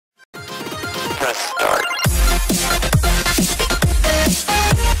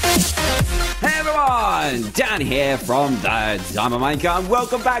Dan here from the Diamond Minecart, and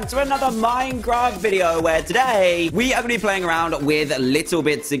welcome back to another Minecraft video where today we are going to be playing around with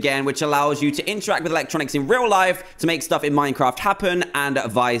littleBits again, which allows you to interact with electronics in real life to make stuff in Minecraft happen and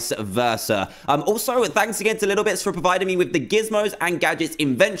vice versa. Also, thanks again to littleBits for providing me with the gizmos and gadgets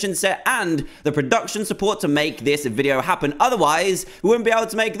invention set and the production support to make this video happen. Otherwise, we wouldn't be able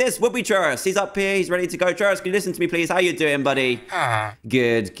to make this, would we, Trayaurus? He's up here. He's ready to go. Trayaurus, can you listen to me, please? How you doing, buddy?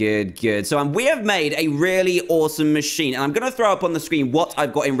 Good, good, good. So we have made a really awesome machine, and I'm going to throw up on the screen what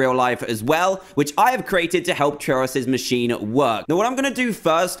I've got in real life as well, which I have created to help Trayaurus' machine work. Now, what I'm going to do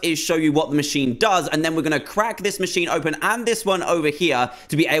first is show you what the machine does, and then we're going to crack this machine open and this one over here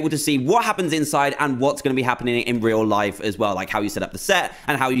to be able to see what happens inside and what's going to be happening in real life as well, like how you set up the set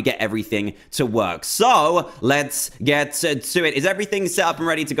and how you get everything to work. So, let's get to it. Is everything set up and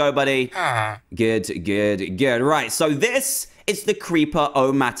ready to go, buddy? Good, good, good. Right, so this is the Creeper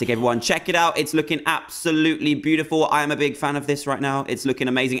O Matic, everyone. Check it out. It's looking absolutely beautiful. I am a big fan of this right now. It's looking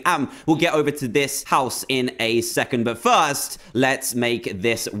amazing. We'll get over to this house in a second. But first, let's make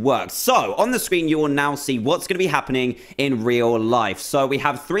this work. So, on the screen, you will now see what's going to be happening in real life. So, we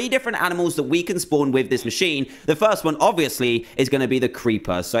have 3 different animals that we can spawn with this machine. The first one, obviously, is going to be the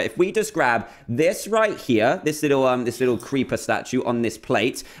Creeper. So, if we just grab this right here, this little Creeper statue on this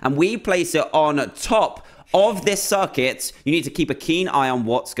plate, and we place it on top of this circuit, you need to keep a keen eye on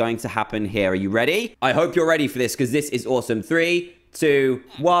what's going to happen here. Are you ready? I hope you're ready for this, because this is awesome. 3, 2,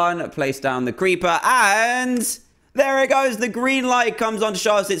 1. Place down the Creeper, and there it goes. The green light comes on to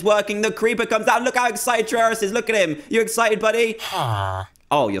show us it's working. The Creeper comes out. Look how excited Trayaurus is. Look at him. You excited, buddy?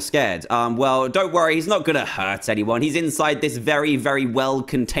 Oh, you're scared. Well, don't worry. He's not going to hurt anyone. He's inside this very, very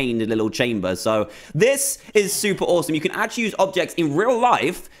well-contained little chamber. So this is super awesome. You can actually use objects in real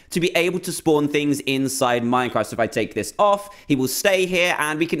life to be able to spawn things inside Minecraft. So if I take this off, he will stay here,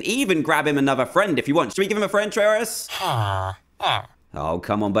 and we can even grab him another friend if you want. Should we give him a friend, Trayaurus? Oh,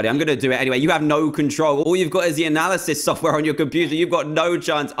 come on, buddy. I'm going to do it anyway. You have no control. All you've got is the analysis software on your computer. You've got no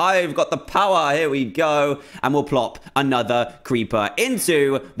chance. I've got the power. Here we go. And we'll plop another creeper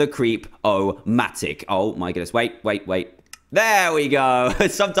into the Creep-O Matic. Oh, my goodness. Wait, wait, wait. There we go.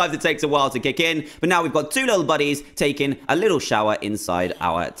 Sometimes it takes a while to kick in, but now we've got 2 little buddies taking a little shower inside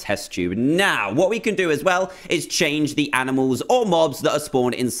our test tube. Now, what we can do as well is change the animals or mobs that are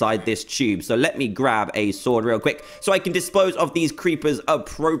spawned inside this tube. So let me grab a sword real quick so I can dispose of these creepers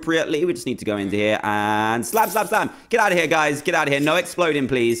appropriately. We just need to go into here and slam, slam, slam. Get out of here, guys. Get out of here. No exploding,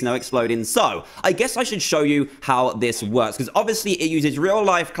 please. No exploding. So, I guess I should show you how this works, because obviously it uses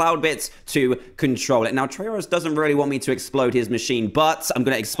real-life cloud bits to control it. Now, Trayaurus doesn't really want me to explode his machine, but I'm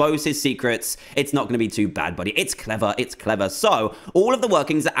going to expose his secrets. It's not going to be too bad, buddy. It's clever. It's clever. So, all of the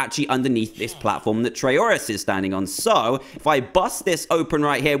workings are actually underneath this platform that Trayaurus is standing on. So, if I bust this open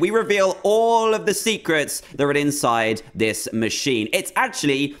right here, we reveal all of the secrets that are inside this machine. It's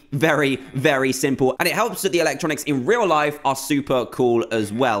actually very, very simple, and it helps that the electronics in real life are super cool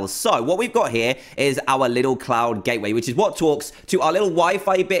as well. So, what we've got here is our little cloud gateway, which is what talks to our little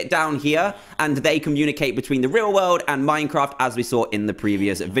Wi-Fi bit down here, and they communicate between the real world and Minecraft, as we saw in the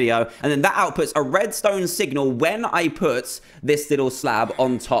previous video. And then that outputs a redstone signal when I put this little slab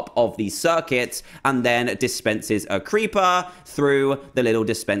on top of the circuit, and then dispenses a creeper through the little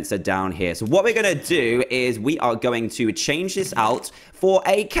dispenser down here. So what we're going to do is we are going to change this out for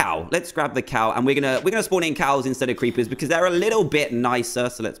a cow. Let's grab the cow, and we're gonna spawn in cows instead of creepers because they're a little bit nicer.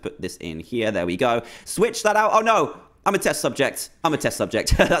 So let's put this in here. There we go. Switch that out. Oh no, I'm a test subject. I'm a test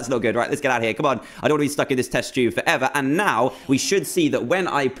subject. That's not good, right? Let's get out of here. Come on. I don't want to be stuck in this test tube forever. And now we should see that when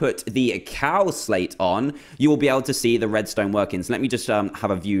I put the cow slate on, you will be able to see the redstone working. So let me just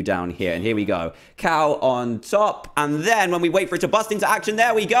have a view down here. And here we go. Cow on top. And then when we wait for it to bust into action,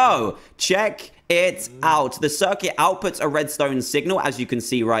 there we go. Check it out. The circuit outputs a redstone signal, as you can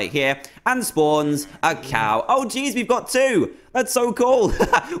see right here, and spawns a cow. Oh, geez, we've got 2. That's so cool.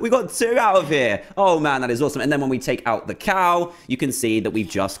 We got 2 out of here. Oh, man, that is awesome. And then when we take out the cow, you can see that we've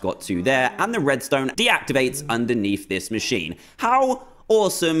just got 2 there, and the redstone deactivates underneath this machine. How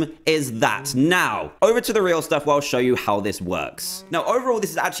awesome is that? Now, over to the real stuff where I'll show you how this works. Now, overall, this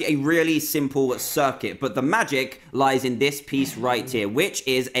is actually a really simple circuit, but the magic lies in this piece right here, which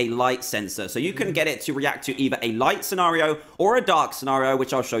is a light sensor. So you can get it to react to either a light scenario or a dark scenario,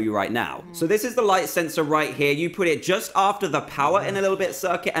 which I'll show you right now. So this is the light sensor right here. You put it just after the power in a little bit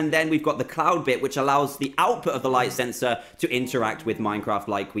circuit, and then we've got the cloud bit, which allows the output of the light sensor to interact with Minecraft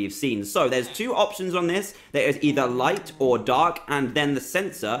like we've seen. So there's 2 options on this. There is either light or dark, and then the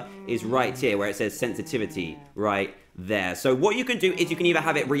sensor is right here where it says sensitivity right there. So what you can do is you can either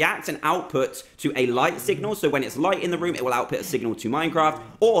have it react and output to a light signal. So when it's light in the room, it will output a signal to Minecraft.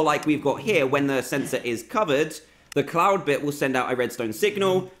 Or like we've got here, when the sensor is covered, the cloud bit will send out a redstone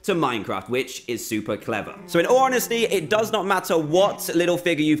signal to Minecraft, which is super clever. So in all honesty, it does not matter what little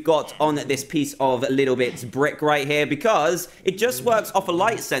figure you've got on this piece of littleBits brick right here, because it just works off a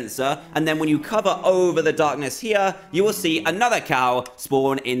light sensor, and then when you cover over the darkness here, you will see another cow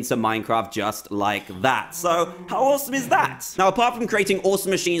spawn into Minecraft just like that. So how awesome is that? Now, apart from creating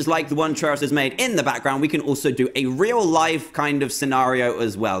awesome machines like the one TRAYAURUS has made in the background, we can also do a real life kind of scenario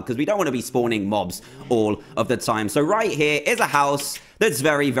as well, because we don't want to be spawning mobs all of the time. So right here is a house that's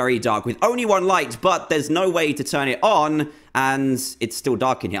very, very dark with only one light, but there's no way to turn it on, and it's still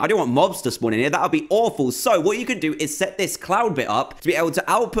dark in here. I don't want mobs to spawn in here. That would be awful. So what you can do is set this cloud bit up to be able to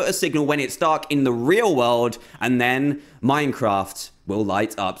output a signal when it's dark in the real world, and then Minecraft will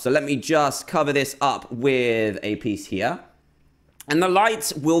light up. So let me just cover this up with a piece here. And the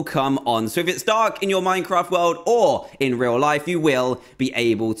lights will come on. So if it's dark in your Minecraft world or in real life, you will be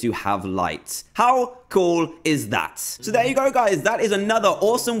able to have light. How cool is that? So there you go, guys. That is another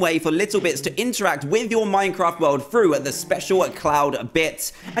awesome way for littleBits to interact with your Minecraft world through the special cloud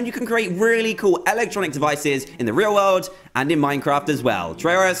bit. And you can create really cool electronic devices in the real world and in Minecraft as well.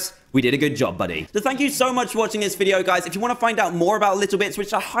 TRAYAURUS, we did a good job, buddy. So thank you so much for watching this video, guys. If you want to find out more about littleBits,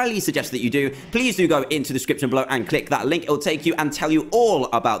 which I highly suggest that you do, please do go into the description below and click that link. It'll take you and tell you all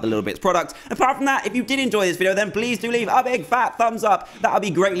about the littleBits product. Apart from that, if you did enjoy this video, then please do leave a big fat thumbs up. That would be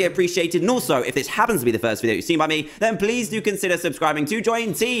greatly appreciated. And also, if this happens to be the first video you've seen by me, then please do consider subscribing to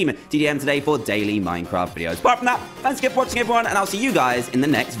join Team TDM today for daily Minecraft videos. Apart from that, thanks again for watching, everyone, and I'll see you guys in the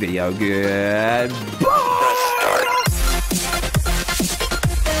next video. Goodbye!